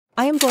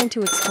I am going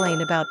to explain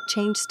about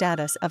change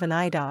status of an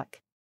IDoc.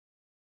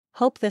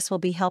 Hope this will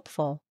be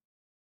helpful.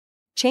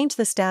 Change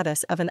the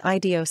status of an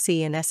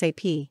IDOC in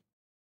SAP.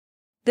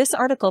 This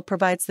article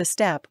provides the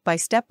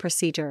step-by-step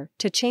procedure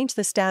to change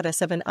the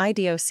status of an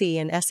IDOC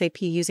in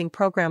SAP using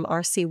program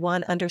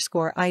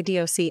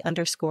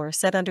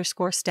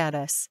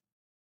rc1_IDOC_set_status.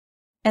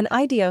 An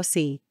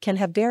IDOC can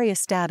have various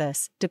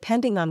status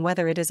depending on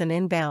whether it is an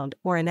inbound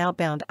or an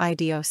outbound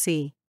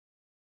IDOC.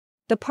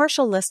 The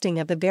partial listing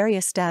of the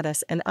various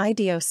status an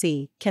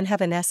IDOC can have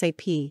in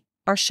SAP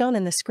are shown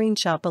in the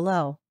screenshot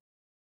below.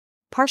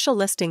 Partial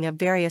listing of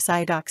various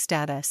IDoc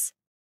status.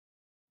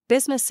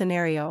 Business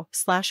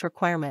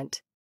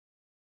scenario/requirement.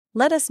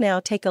 Let us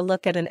now take a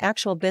look at an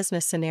actual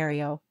business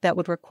scenario that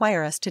would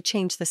require us to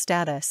change the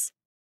status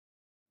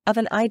of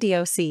an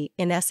IDOC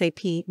in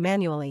SAP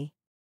manually.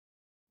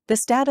 The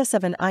status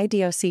of an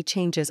IDOC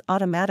changes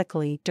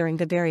automatically during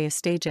the various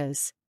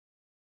stages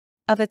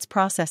of its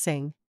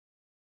processing.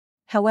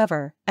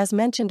 However, as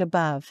mentioned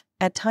above,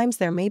 at times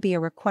there may be a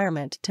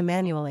requirement to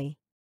manually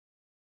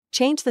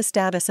change the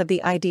status of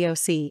the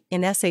IDOC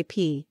in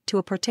SAP to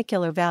a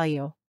particular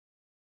value.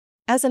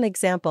 As an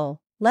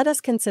example, let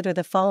us consider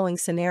the following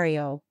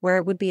scenario where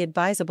it would be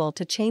advisable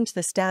to change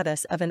the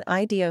status of an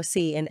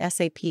IDOC in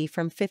SAP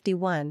from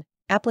 51,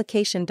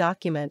 application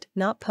document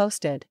not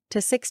posted,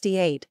 to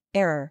 68,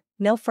 error,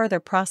 no further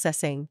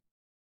processing.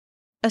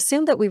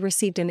 Assume that we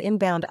received an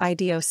inbound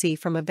IDOC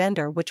from a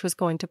vendor which was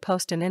going to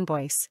post an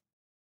invoice,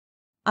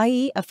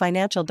 i.e., a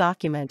financial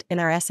document in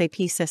our SAP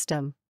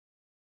system.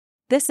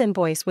 This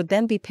invoice would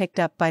then be picked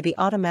up by the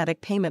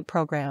automatic payment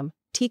program,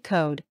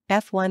 T-code,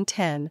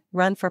 F110,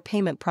 run for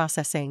payment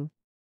processing.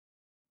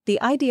 The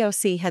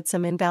IDOC had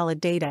some invalid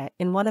data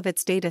in one of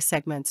its data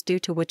segments due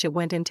to which it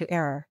went into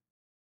error.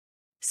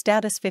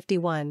 Status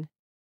 51.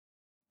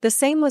 The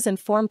same was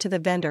informed to the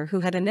vendor who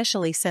had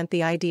initially sent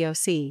the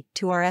IDOC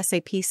to our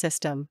SAP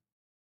system.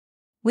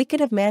 We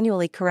could have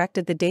manually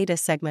corrected the data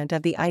segment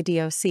of the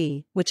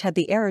IDOC which had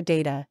the error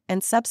data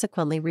and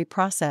subsequently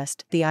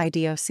reprocessed the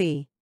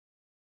IDOC.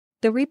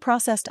 The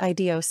reprocessed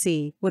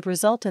IDOC would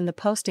result in the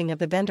posting of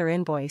the vendor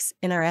invoice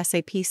in our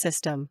SAP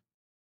system.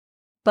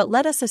 But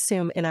let us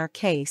assume in our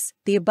case,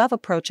 the above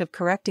approach of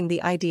correcting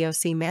the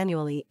IDOC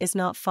manually is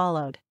not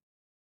followed.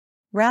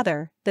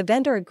 Rather, the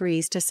vendor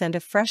agrees to send a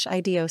fresh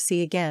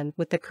IDOC again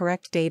with the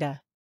correct data.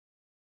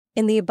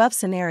 In the above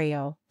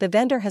scenario, the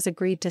vendor has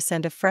agreed to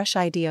send a fresh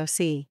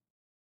IDOC.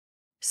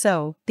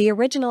 So, the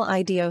original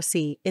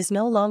IDOC is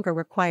no longer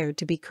required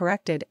to be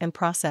corrected and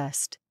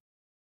processed.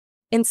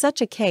 In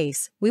such a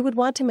case, we would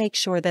want to make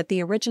sure that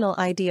the original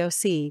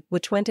IDOC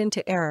which went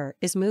into error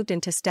is moved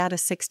into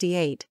status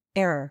 68,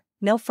 error,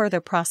 no further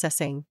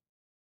processing.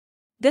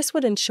 This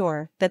would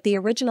ensure that the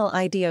original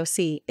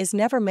IDOC is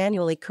never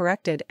manually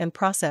corrected and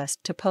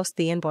processed to post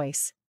the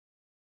invoice.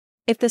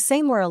 If the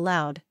same were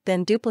allowed,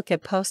 then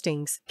duplicate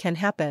postings can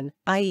happen,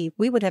 i.e.,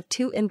 we would have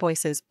two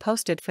invoices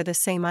posted for the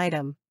same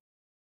item.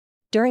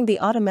 During the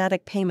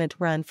automatic payment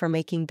run for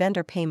making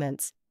vendor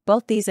payments,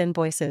 both these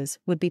invoices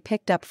would be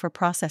picked up for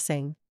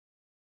processing.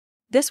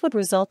 This would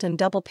result in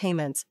double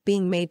payments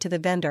being made to the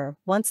vendor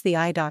once the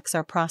IDocs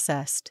are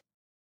processed.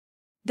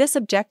 This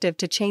objective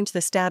to change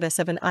the status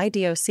of an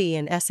IDOC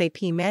in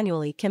SAP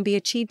manually can be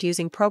achieved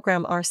using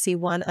program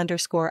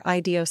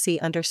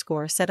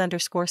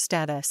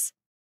rc1_IDOC_set_status.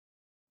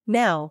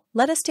 Now,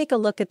 let us take a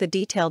look at the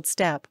detailed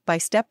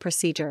step-by-step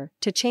procedure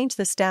to change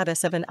the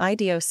status of an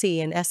IDOC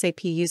in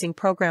SAP using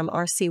program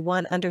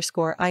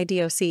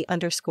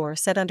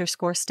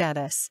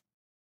rc1_IDOC_set_status.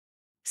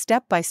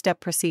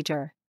 Step-by-step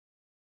procedure.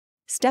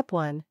 Step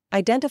 1.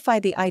 Identify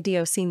the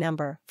IDOC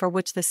number for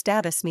which the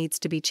status needs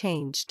to be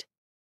changed.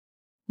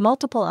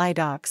 Multiple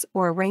IDocs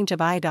or a range of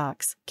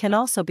IDocs can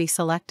also be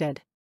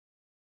selected.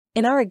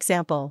 In our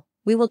example,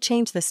 we will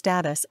change the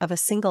status of a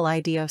single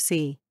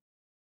IDOC.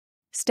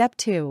 Step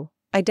 2.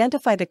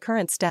 Identify the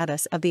current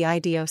status of the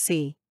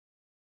IDOC.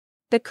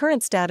 The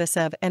current status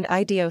of an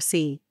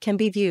IDOC can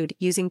be viewed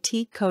using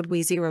T-code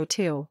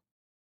W02.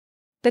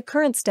 The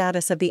current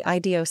status of the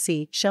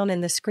IDOC shown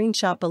in the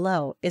screenshot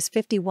below is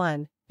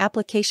 51,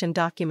 application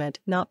document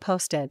not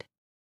posted.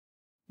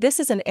 This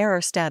is an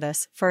error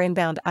status for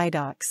inbound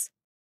IDocs.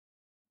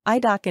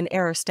 IDoc in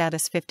error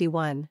status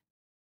 51.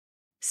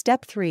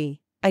 Step 3.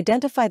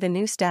 Identify the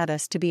new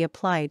status to be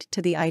applied to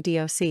the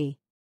IDOC.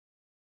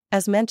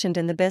 As mentioned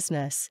in the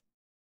business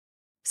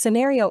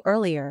scenario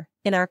earlier,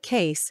 in our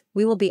case,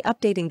 we will be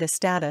updating the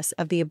status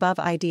of the above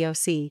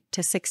IDOC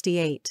to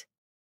 68.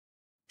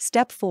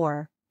 Step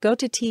 4. Go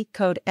to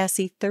T-code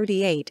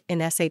SE38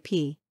 in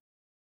SAP.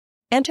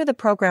 Enter the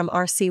program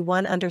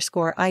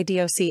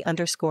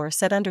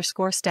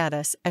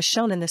rc1_IDOC_set_status as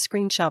shown in the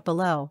screenshot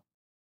below.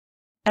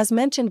 As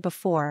mentioned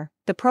before,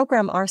 the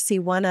program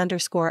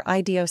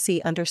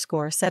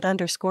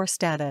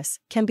rc1_IDOC_set_status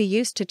can be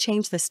used to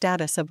change the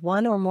status of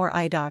one or more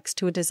IDocs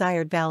to a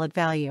desired valid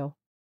value.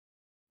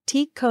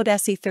 T-code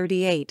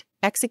SE38,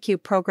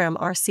 execute program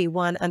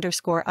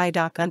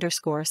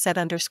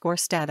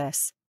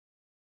rc1_IDOC_set_status.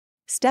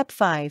 Step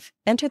 5.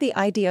 Enter the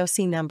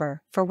IDOC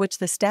number for which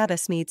the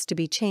status needs to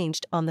be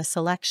changed on the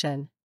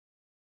selection.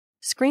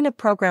 Screen of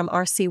program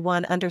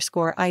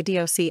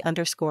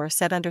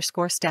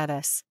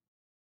RC1_IDOC_set_status.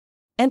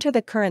 Enter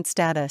the current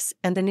status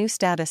and the new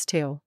status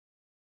to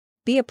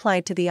be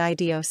applied to the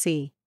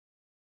IDOC.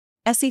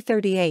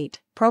 SE38,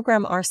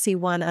 program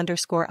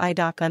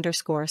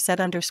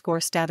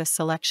RC1_IDoc_set_status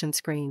selection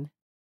screen.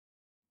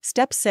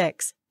 Step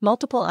 6.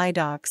 Multiple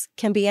IDocs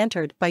can be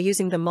entered by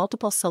using the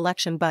multiple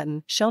selection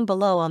button shown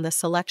below on the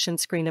selection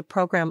screen of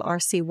program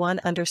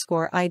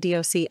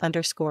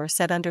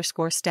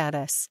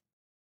RC1_IDOC_set_status.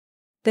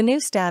 The new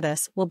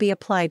status will be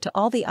applied to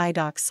all the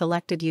IDocs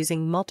selected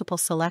using multiple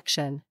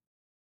selection.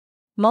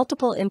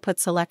 Multiple input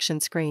selection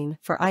screen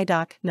for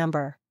IDoc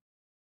number.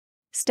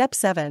 Step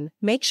 7.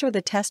 Make sure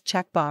the test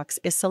checkbox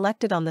is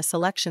selected on the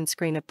selection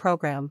screen of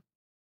program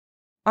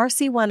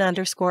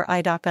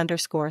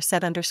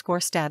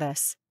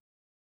RC1_IDoc_set_status.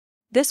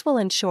 This will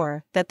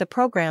ensure that the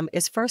program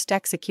is first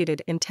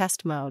executed in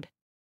test mode.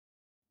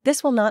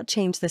 This will not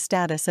change the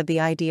status of the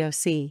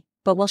IDOC,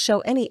 but will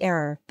show any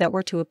error that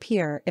were to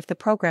appear if the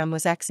program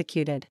was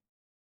executed.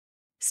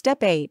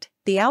 Step 8.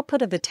 The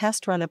output of the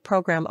test run of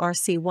program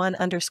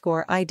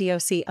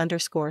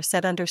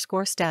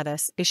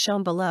RC1_IDOC_set_status is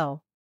shown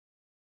below.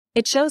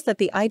 It shows that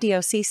the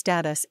IDOC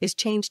status is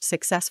changed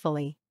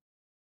successfully.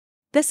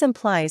 This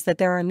implies that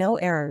there are no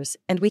errors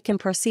and we can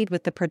proceed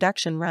with the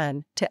production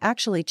run to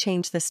actually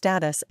change the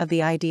status of the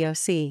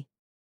IDOC.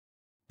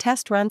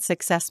 Test run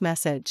success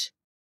message.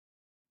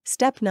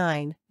 Step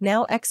 9.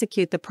 Now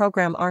execute the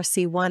program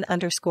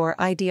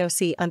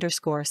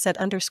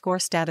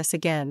RC1_IDOC_set_status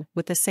again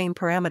with the same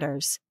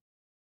parameters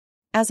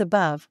as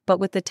above, but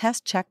with the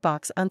test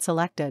checkbox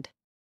unselected.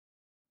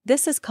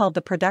 This is called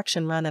the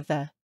production run of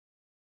the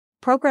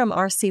program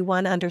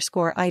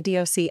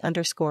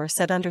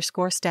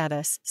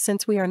RC1_IDOC_set_status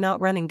since we are not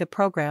running the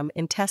program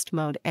in test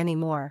mode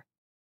anymore.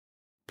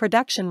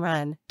 Production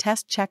run,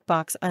 test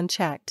checkbox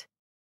unchecked.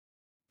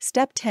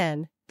 Step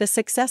 10. The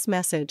success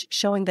message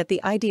showing that the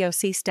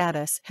IDOC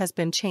status has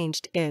been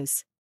changed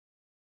is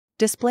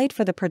displayed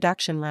for the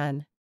production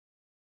run.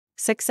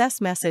 Success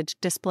message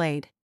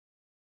displayed.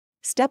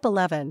 Step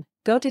 11.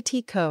 Go to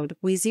T-code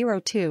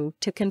W02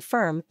 to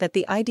confirm that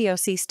the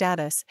IDOC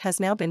status has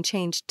now been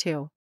changed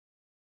to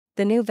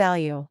the new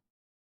value.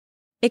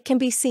 It can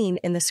be seen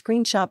in the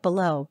screenshot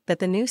below that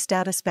the new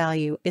status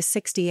value is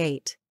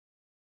 68.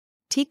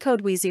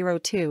 T-code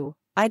W02,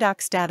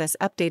 IDoc status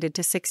updated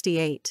to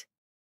 68.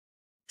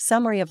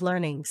 Summary of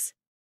learnings.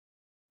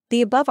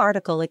 The above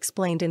article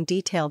explained in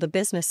detail the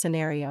business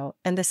scenario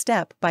and the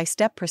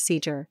step-by-step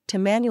procedure to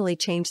manually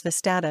change the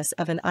status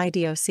of an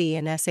IDOC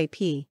in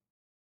SAP.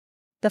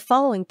 The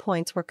following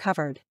points were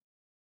covered.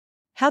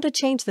 How to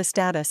change the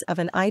status of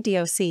an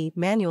IDOC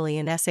manually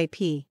in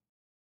SAP.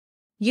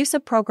 Use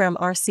of program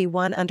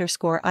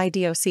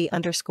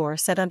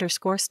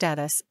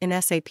RC1_IDOC_set_status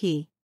in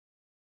SAP.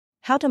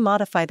 How to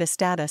modify the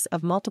status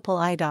of multiple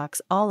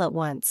IDocs all at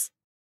once.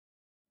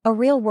 A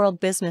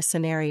real-world business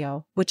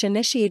scenario which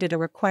initiated a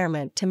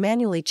requirement to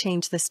manually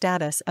change the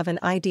status of an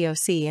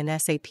IDOC in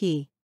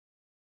SAP.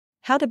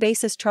 How to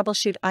basis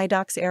troubleshoot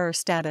IDocs error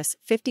status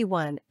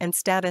 51 and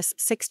status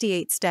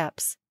 68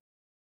 steps.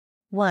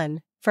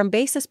 1. From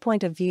basis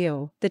point of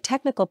view, the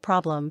technical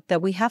problem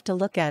that we have to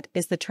look at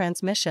is the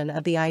transmission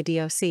of the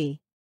IDOC.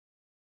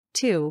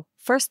 2.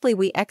 Firstly,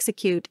 we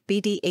execute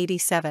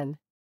BD87.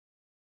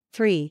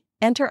 3.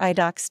 Enter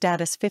IDoc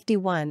status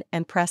 51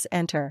 and press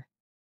enter.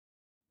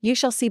 You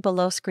shall see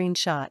below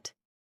screenshot.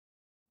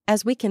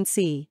 As we can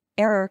see,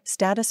 error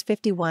status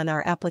 51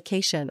 are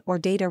application or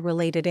data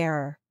related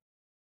error.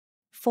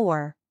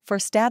 4. For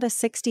status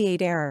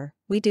 68 error,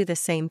 we do the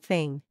same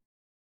thing.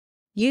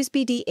 Use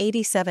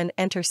BD87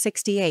 enter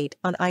 68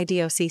 on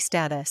IDOC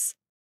status.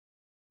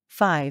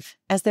 5.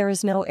 As there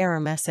is no error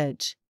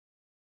message,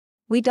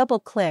 we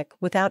double-click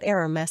without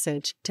error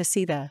message to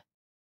see the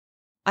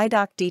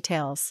IDoc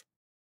details.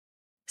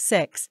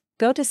 6.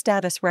 Go to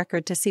status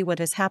record to see what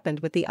has happened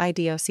with the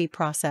IDOC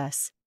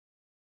process.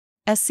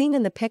 As seen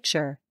in the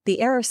picture,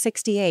 the error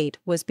 68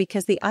 was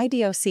because the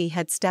IDOC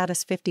had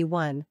status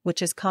 51,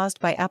 which is caused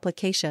by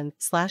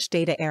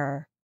application/data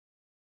error.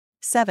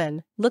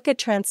 7. Look at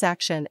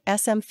transaction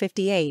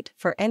SM58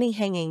 for any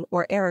hanging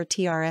or error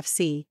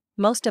TRFC.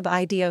 Most of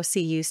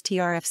IDOC use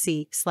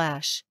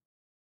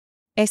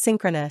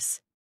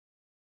TRFC/asynchronous.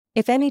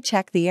 If any,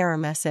 check the error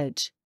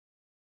message.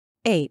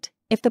 8.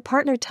 If the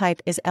partner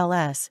type is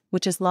LS,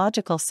 which is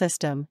logical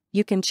system,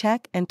 you can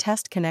check and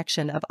test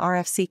connection of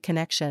RFC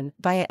connection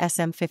via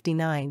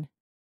SM59.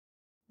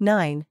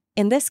 9.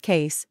 In this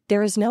case,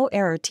 there is no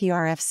error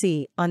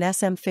TRFC on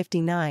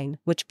SM59,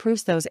 which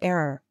proves those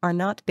errors are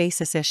not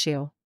basis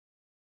issue.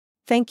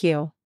 Thank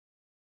you.